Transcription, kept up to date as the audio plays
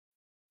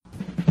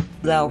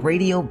Lao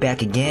Radio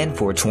back again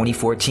for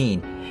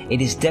 2014.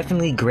 It is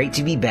definitely great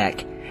to be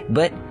back,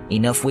 but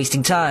enough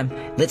wasting time,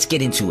 let's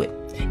get into it.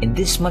 In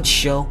this month's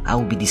show, I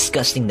will be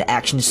discussing the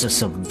actions of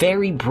some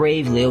very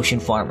brave Laotian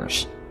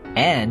farmers,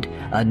 and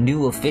a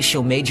new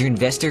official major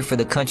investor for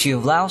the country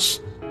of Laos.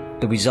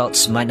 The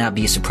results might not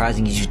be as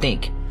surprising as you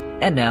think.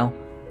 And now,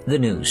 the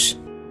news.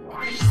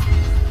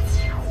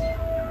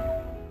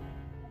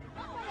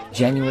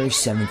 January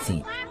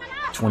 17th,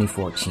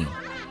 2014.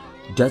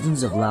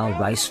 Dozens of Lao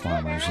rice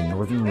farmers in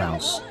northern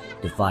Laos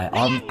defy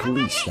armed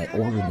police that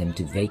order them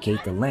to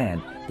vacate the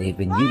land they have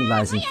been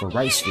utilizing for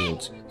rice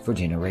fields for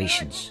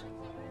generations.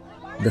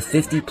 The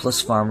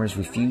 50-plus farmers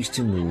refused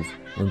to move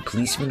when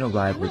policemen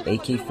arrived with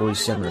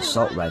AK-47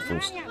 assault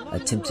rifles,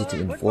 attempted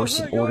to enforce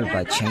an order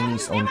by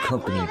Chinese-owned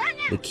company,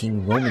 the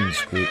King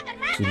Romans Group,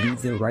 to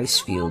leave their rice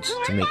fields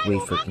to make way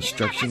for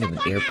construction of an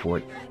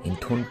airport in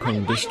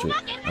Tonpeng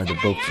district of the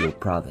Bokyo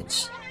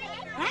province.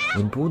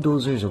 When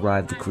bulldozers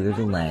arrived to clear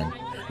the land,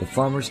 the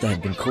farmers that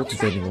had been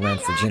cultivating the land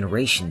for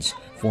generations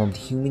formed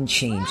human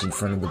chains in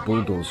front of the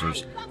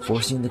bulldozers,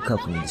 forcing the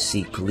company to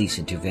seek police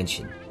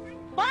intervention.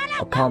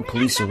 Upon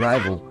police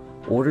arrival,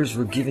 orders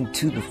were given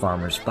to the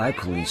farmers by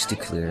police to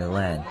clear the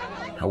land.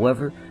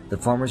 However, the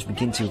farmers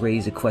begin to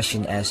raise a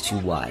question as to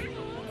why.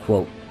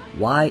 Quote,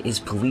 "Why is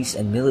police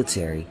and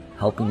military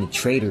helping the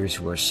traders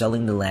who are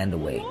selling the land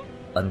away?"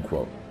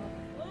 Unquote.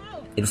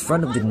 In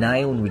front of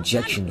denial and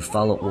rejection to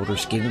follow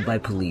orders given by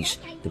police,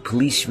 the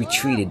police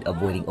retreated,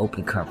 avoiding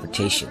open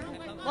confrontation.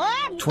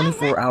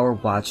 24-hour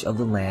watch of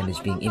the land is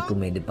being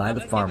implemented by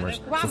the farmers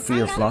for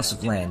fear of loss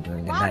of land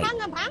during the night.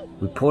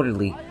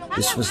 Reportedly,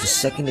 this was the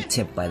second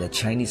attempt by the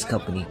Chinese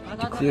company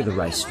to clear the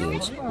rice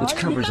fields, which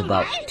covers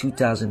about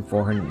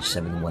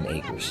 2,471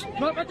 acres.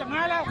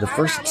 The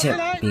first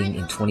attempt being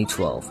in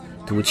 2012,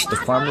 to which the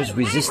farmers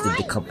resisted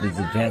the company's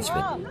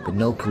advancement, but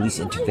no police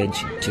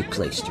intervention took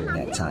place during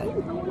that time.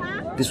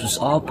 This was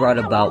all brought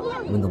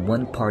about when the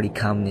one-party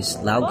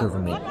communist Lao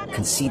government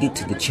conceded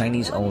to the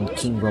Chinese-owned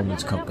King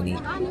Romans Company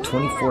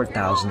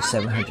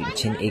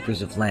 24,710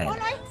 acres of land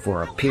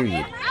for a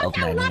period of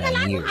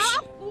 99 years.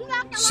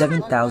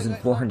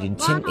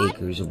 7,410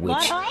 acres of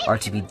which are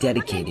to be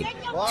dedicated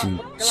to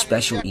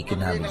Special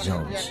Economic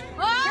Zones.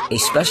 A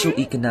Special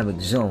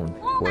Economic Zone,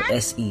 or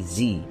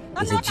SEZ,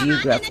 is a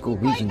geographical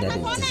region that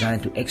is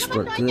designed to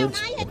export goods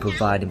and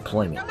provide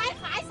employment.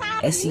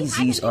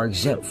 SEZs are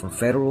exempt from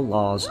federal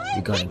laws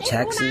regarding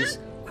taxes,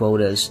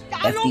 quotas,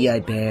 FDI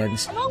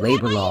bans,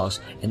 labor laws,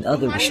 and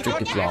other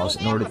restrictive laws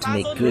in order to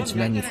make goods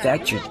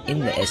manufactured in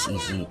the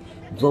SEZ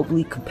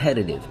globally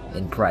competitive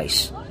in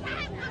price.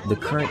 The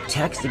current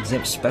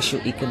tax-exempt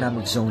Special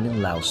Economic Zone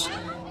in Laos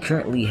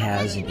currently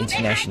has an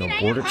international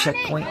border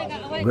checkpoint,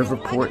 river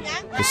port,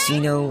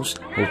 casinos,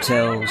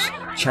 hotels,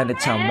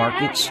 Chinatown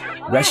markets,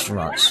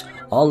 restaurants,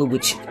 all of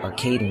which are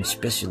catering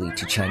specially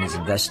to Chinese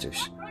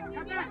investors.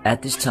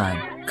 At this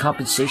time,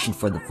 compensation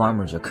for the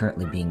farmers are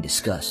currently being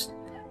discussed.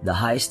 The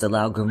highest the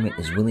Lao government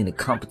is willing to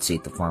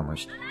compensate the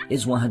farmers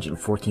is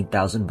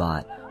 114,000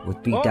 baht, or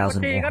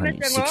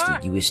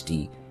 3,460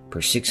 USD per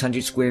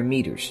 600 square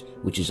meters,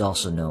 which is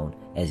also known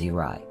as a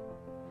rai.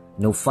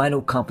 No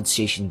final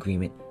compensation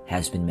agreement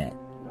has been met.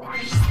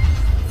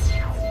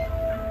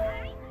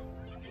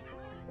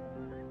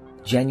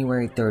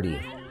 January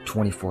 30th,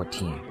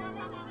 2014.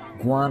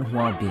 Guan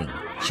Huabing,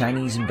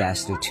 Chinese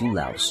ambassador to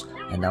Laos,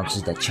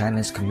 announces that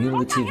China's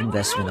cumulative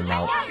investment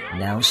amount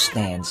now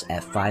stands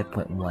at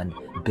 $5.1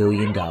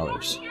 billion,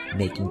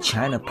 making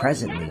China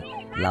presently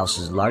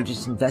Laos's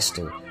largest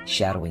investor,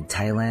 shadowing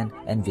Thailand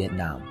and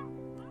Vietnam.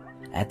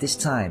 At this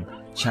time,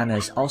 China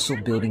is also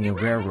building a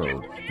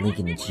railroad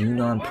linking its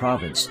Yunnan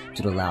province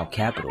to the Lao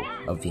capital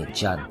of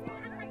Vientiane.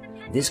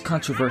 This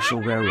controversial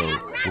railroad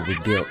will be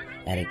built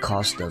at a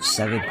cost of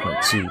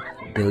 $7.2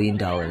 billion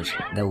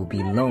that will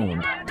be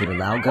loaned to the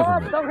Lao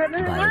government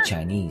by the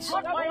Chinese.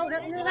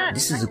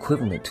 This is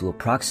equivalent to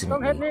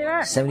approximately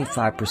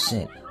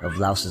 75% of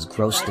Laos's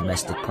gross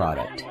domestic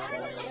product.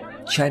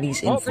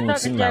 Chinese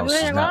influence in Laos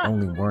is not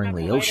only worrying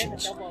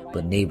Laotians,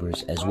 but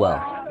neighbors as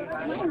well.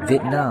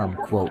 Vietnam,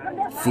 quote,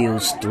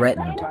 feels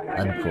threatened,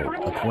 unquote,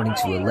 according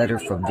to a letter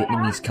from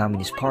Vietnamese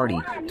Communist Party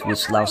to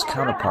its Laos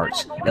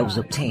counterparts that was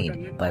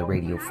obtained by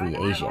Radio Free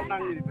Asia.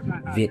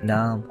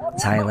 Vietnam,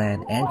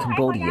 Thailand, and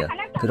Cambodia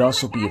could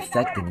also be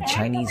affected in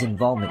Chinese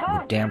involvement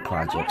with dam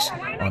projects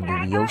on the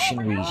Laotian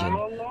region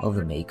of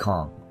the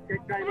Mekong.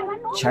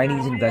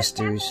 Chinese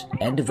investors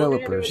and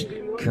developers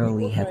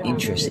currently have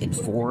interest in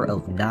 4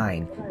 of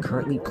 9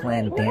 currently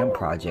planned dam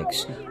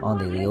projects on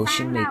the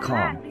Laotian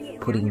Mekong,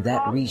 putting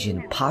that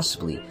region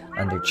possibly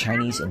under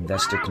Chinese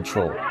investor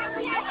control.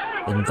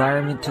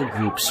 Environmental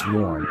groups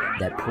warn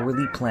that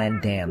poorly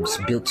planned dams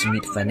built to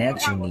meet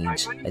financial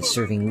needs and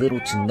serving little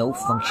to no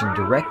function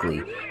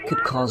directly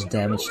could cause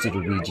damage to the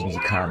region's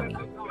economy.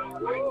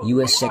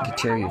 U.S.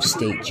 Secretary of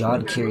State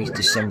John Kerry's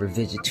December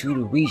visit to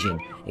the region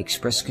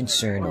expressed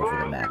concern over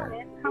the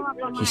matter.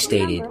 He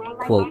stated,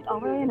 quote,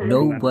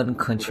 "No one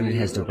country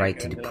has the right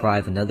to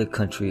deprive another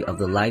country of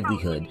the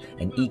livelihood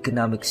and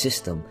economic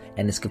system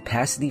and its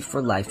capacity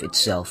for life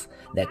itself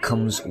that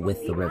comes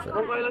with the river.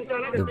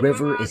 The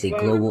river is a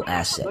global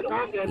asset,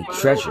 a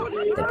treasure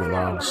that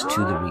belongs to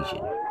the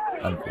region."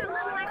 Unquote.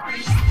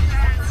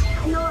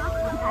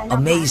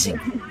 Amazing.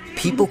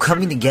 People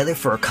coming together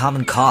for a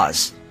common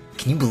cause.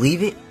 Can you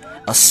believe it?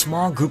 A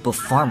small group of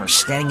farmers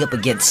standing up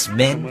against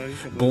men,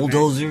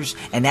 bulldozers,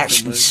 and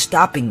actually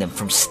stopping them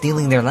from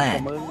stealing their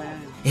land.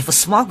 If a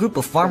small group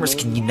of farmers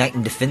can unite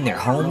and defend their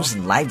homes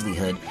and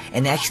livelihood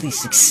and actually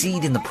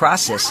succeed in the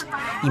process,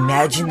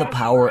 imagine the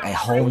power a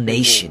whole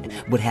nation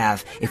would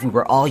have if we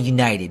were all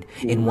united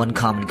in one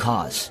common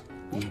cause.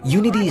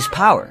 Unity is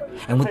power,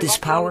 and with this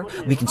power,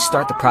 we can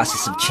start the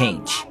process of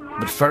change.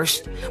 But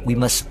first, we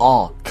must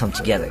all come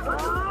together.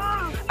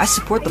 I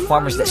support the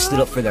farmers that stood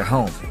up for their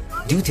home.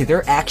 Due to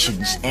their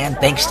actions and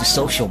thanks to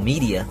social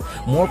media,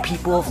 more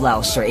people of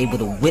Laos are able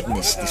to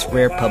witness this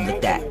rare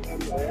public act.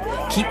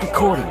 Keep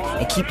recording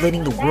and keep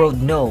letting the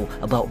world know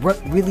about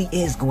what really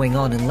is going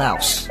on in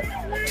Laos,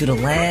 to the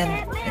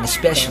land and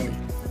especially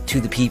to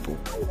the people.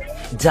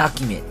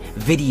 Document,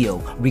 video,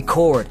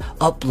 record,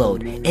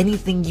 upload,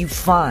 anything you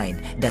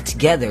find that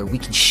together we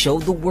can show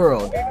the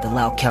world the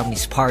Lao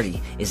Communist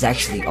Party is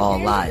actually all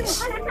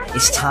lies.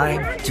 It's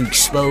time to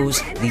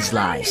expose these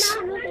lies.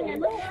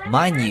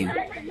 Mind you,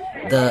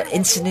 the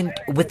incident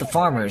with the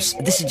farmers,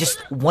 this is just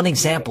one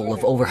example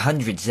of over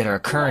hundreds that are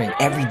occurring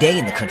every day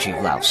in the country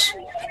of Laos.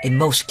 In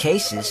most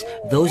cases,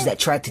 those that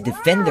try to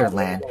defend their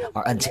land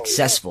are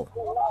unsuccessful.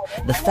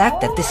 The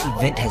fact that this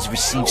event has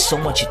received so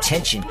much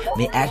attention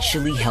may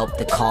actually help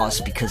the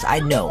cause, because I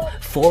know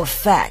for a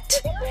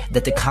fact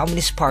that the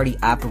Communist Party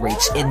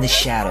operates in the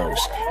shadows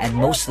and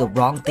most of the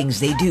wrong things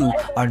they do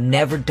are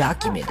never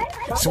documented.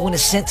 So in a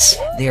sense,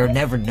 they are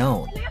never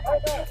known.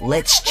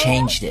 Let's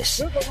change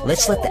this.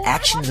 Let's let the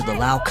actions of the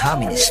Lao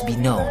Communists be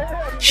known.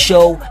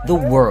 Show the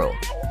world.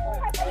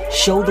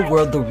 Show the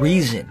world the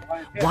reason.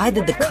 Why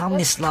did the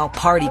Communist Lao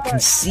Party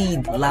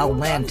concede Lao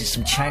land to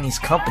some Chinese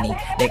company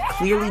that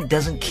clearly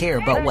doesn't care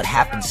about what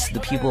happens to the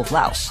people of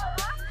Laos?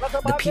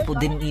 The people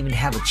didn't even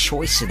have a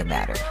choice in the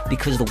matter,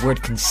 because the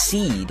word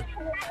concede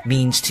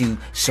means to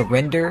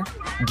surrender,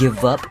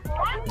 give up,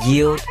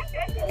 yield,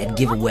 and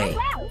give away.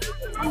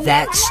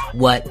 That's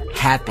what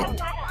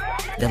happened.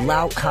 The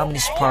Lao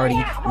Communist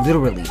Party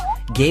literally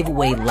gave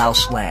away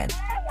Laos land.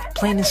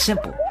 Plain and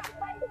simple.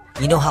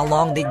 You know how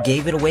long they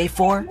gave it away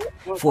for?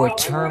 For a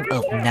term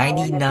of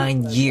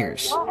 99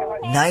 years.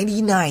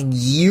 99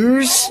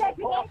 years?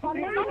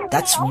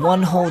 That's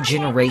one whole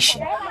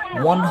generation.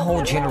 One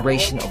whole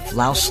generation of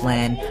Laos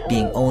land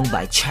being owned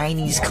by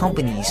Chinese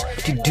companies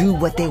to do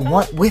what they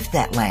want with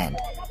that land.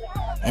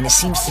 And it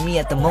seems to me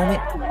at the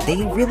moment,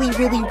 they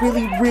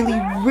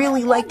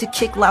really like to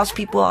kick Laos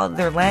people out of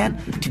their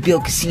land to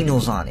build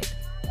casinos on it.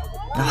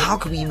 Now how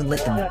can we even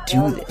let them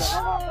do this?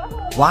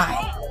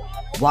 Why?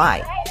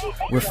 Why?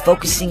 We're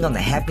focusing on the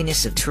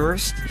happiness of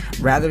tourists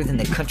rather than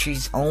the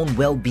country's own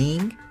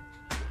well-being?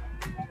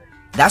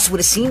 That's what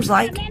it seems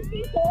like.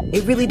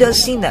 It really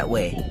does seem that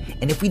way.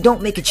 And if we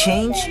don't make a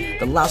change,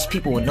 the Laos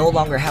people will no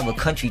longer have a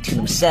country to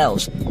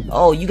themselves.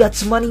 Oh, you got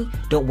some money?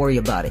 Don't worry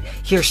about it.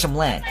 Here's some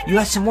land. You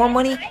got some more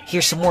money?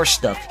 Here's some more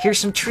stuff. Here's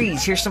some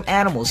trees. Here's some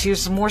animals.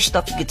 Here's some more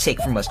stuff you could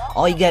take from us.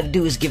 All you gotta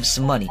do is give us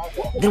some money.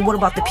 Then what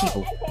about the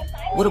people?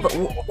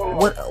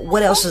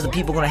 What else is the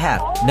people gonna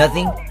have?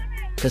 Nothing?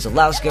 Because the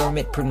Laos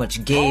government pretty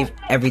much gave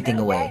everything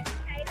away.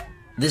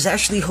 This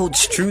actually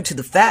holds true to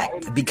the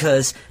fact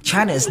because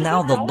China is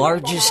now the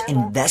largest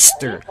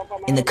investor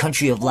in the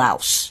country of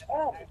Laos.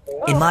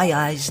 In my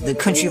eyes, the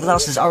country of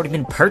Laos has already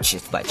been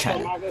purchased by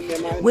China,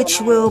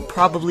 which will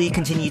probably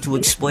continue to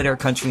exploit our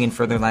country and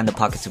further line the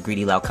pockets of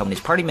greedy Lao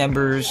Communist Party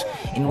members,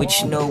 in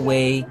which no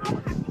way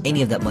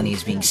any of that money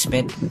is being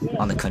spent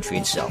on the country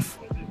itself.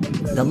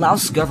 The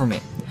Laos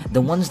government,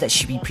 the ones that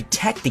should be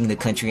protecting the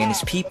country and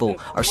its people,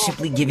 are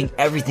simply giving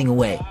everything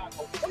away.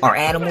 Our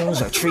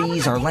animals, our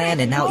trees, our land,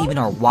 and now even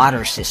our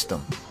water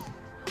system.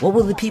 What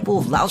will the people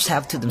of Laos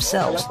have to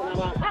themselves?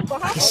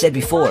 Like I said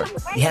before,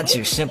 the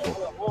answer is simple.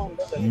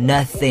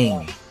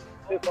 Nothing.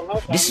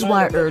 This is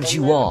why I urge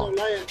you all,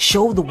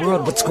 show the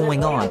world what's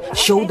going on.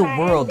 Show the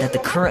world that the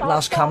current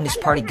Laos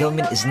Communist Party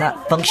government is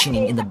not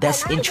functioning in the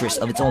best interest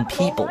of its own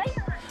people.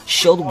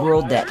 Show the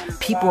world that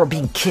people are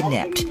being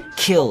kidnapped,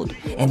 killed,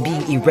 and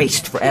being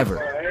erased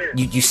forever.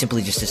 You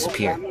simply just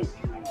disappear.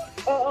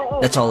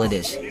 That's all it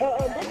is.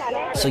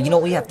 So you know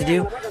what we have to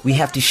do? We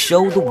have to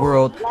show the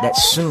world that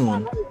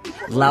soon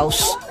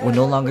Laos will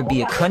no longer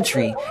be a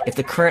country if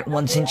the current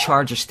ones in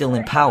charge are still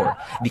in power,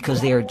 because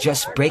they are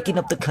just breaking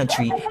up the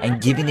country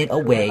and giving it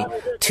away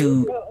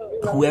to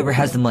whoever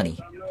has the money.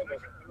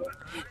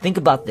 Think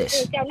about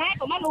this.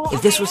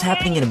 If this was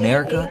happening in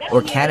America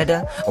or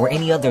Canada or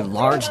any other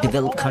large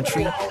developed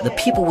country, the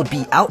people would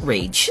be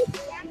outraged.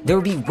 They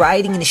would be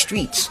rioting in the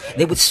streets.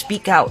 They would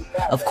speak out.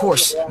 Of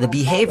course, the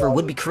behavior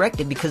would be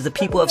corrected because the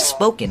people have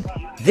spoken.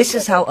 This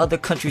is how other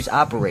countries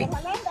operate.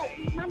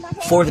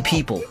 For the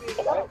people.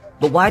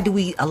 But why do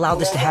we allow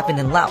this to happen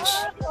in Laos?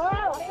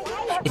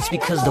 It's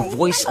because the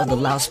voice of the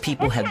Laos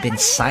people have been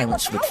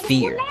silenced with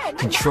fear,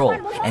 control,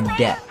 and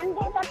death.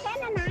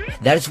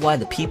 That is why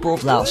the people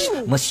of Laos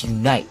must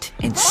unite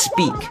and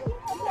speak,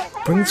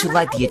 bring to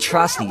light the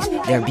atrocities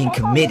that are being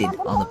committed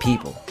on the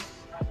people.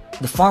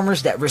 The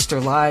farmers that risked their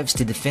lives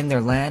to defend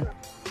their land,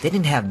 they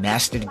didn't have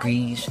master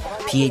degrees,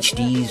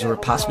 PhDs, or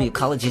possibly a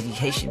college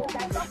education,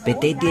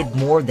 but they did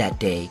more that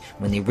day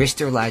when they risked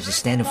their lives to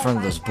stand in front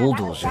of those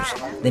bulldozers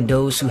than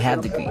those who have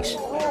degrees.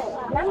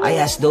 I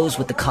asked those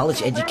with the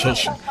college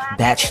education,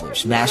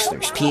 bachelor's,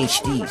 master's,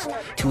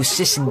 PhDs, to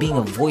assist in being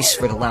a voice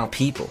for the Lao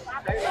people.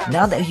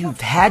 Now that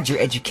you've had your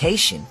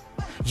education,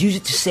 use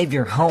it to save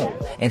your home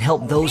and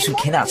help those who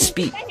cannot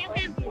speak.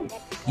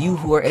 You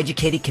who are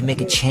educated can make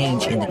a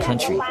change in the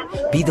country.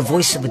 Be the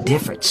voice of a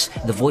difference,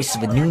 the voice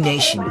of a new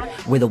nation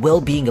where the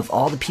well-being of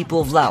all the people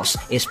of Laos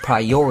is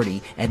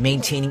priority and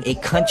maintaining a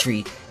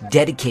country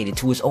dedicated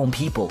to its own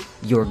people,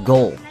 your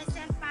goal.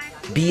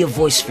 Be a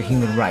voice for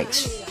human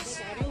rights.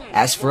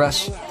 As for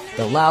us,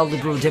 the Lao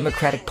Liberal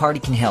Democratic Party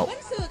can help.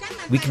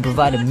 We can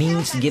provide a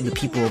means to give the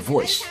people a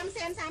voice,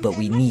 but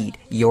we need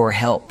your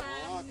help.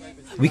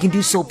 We can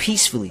do so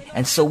peacefully,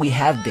 and so we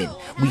have been.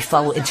 We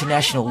follow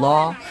international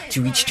law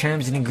to reach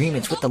terms and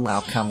agreements with the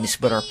Lao communists,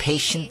 but our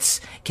patience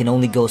can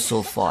only go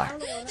so far.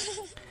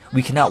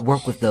 We cannot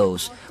work with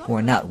those who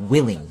are not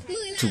willing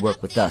to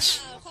work with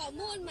us.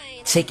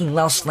 Taking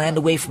Laos land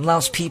away from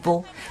Laos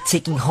people,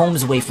 taking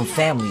homes away from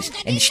families,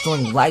 and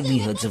destroying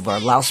livelihoods of our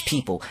Laos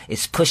people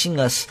is pushing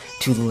us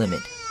to the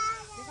limit.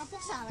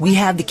 We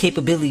have the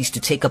capabilities to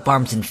take up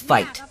arms and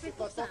fight,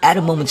 at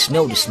a moment's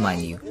notice,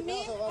 mind you.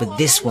 But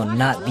this will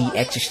not be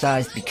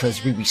exercised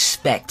because we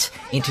respect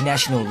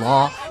international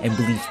law and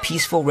believe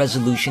peaceful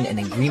resolution and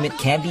agreement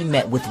can be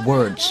met with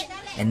words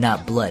and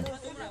not blood.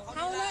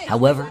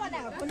 However,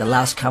 the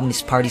Laos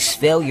Communist Party's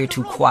failure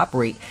to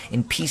cooperate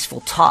in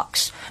peaceful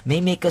talks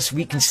may make us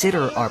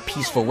reconsider our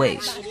peaceful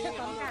ways.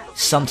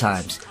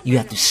 Sometimes you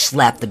have to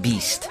slap the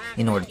beast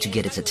in order to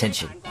get its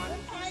attention.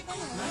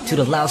 To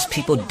the Laos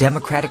People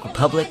Democratic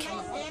Republic,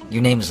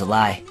 your name is a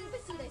lie.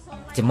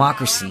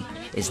 Democracy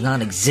is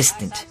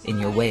non-existent in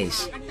your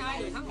ways.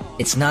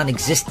 It's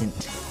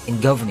non-existent in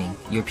governing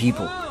your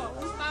people.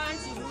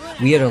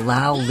 We are the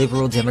Lao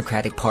Liberal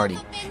Democratic Party,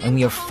 and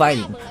we are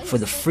fighting for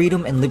the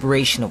freedom and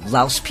liberation of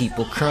Laos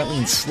people currently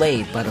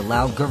enslaved by the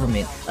Lao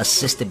government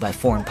assisted by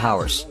foreign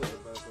powers.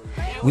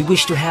 We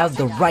wish to have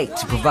the right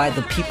to provide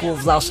the people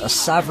of Laos a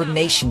sovereign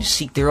nation to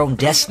seek their own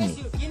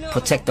destiny,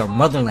 protect our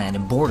motherland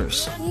and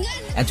borders,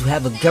 and to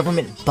have a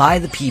government by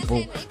the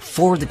people,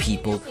 for the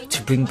people,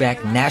 to bring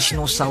back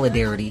national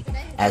solidarity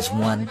as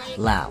one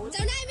Lao.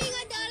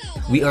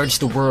 We urge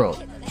the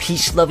world,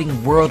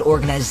 peace-loving world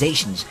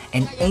organizations,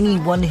 and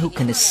anyone who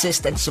can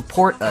assist and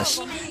support us,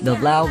 the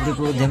Lao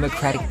Liberal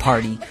Democratic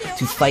Party,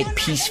 to fight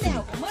peacefully,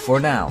 for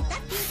now,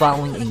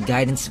 following in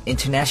guidance of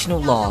international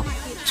law,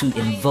 to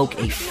invoke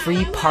a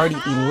free party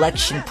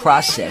election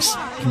process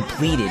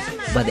completed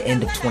by the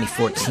end of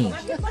 2014.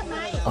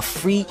 A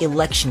free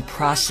election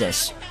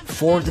process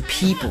for the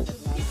people,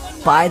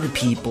 by the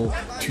people,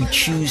 to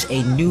choose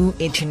a new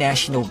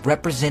international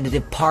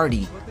representative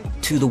party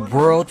to the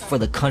world for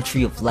the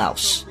country of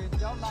Laos.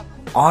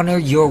 Honor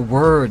your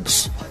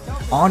words.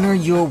 Honor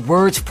your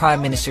words,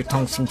 Prime Minister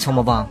Tongsin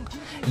Tomavang.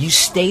 You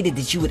stated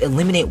that you would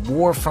eliminate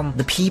war from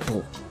the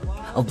people,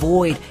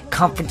 avoid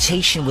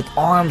confrontation with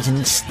arms, and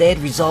instead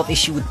resolve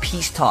issue with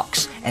peace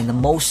talks, and the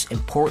most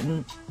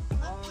important,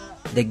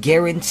 the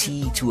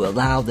guarantee to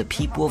allow the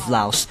people of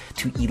Laos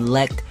to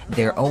elect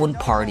their own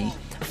party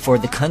for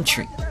the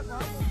country.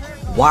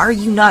 Why are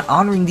you not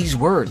honoring these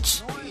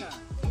words?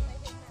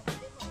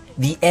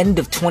 The end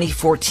of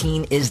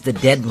 2014 is the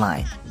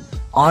deadline.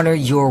 Honor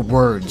your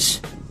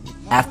words.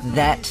 After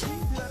that,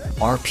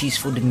 our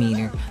peaceful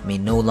demeanor may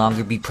no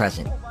longer be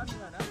present.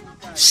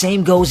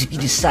 Same goes if you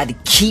decide to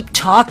keep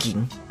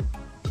talking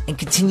and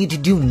continue to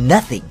do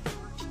nothing.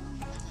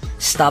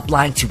 Stop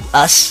lying to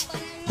us,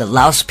 the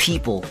Laos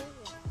people,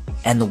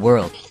 and the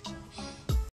world.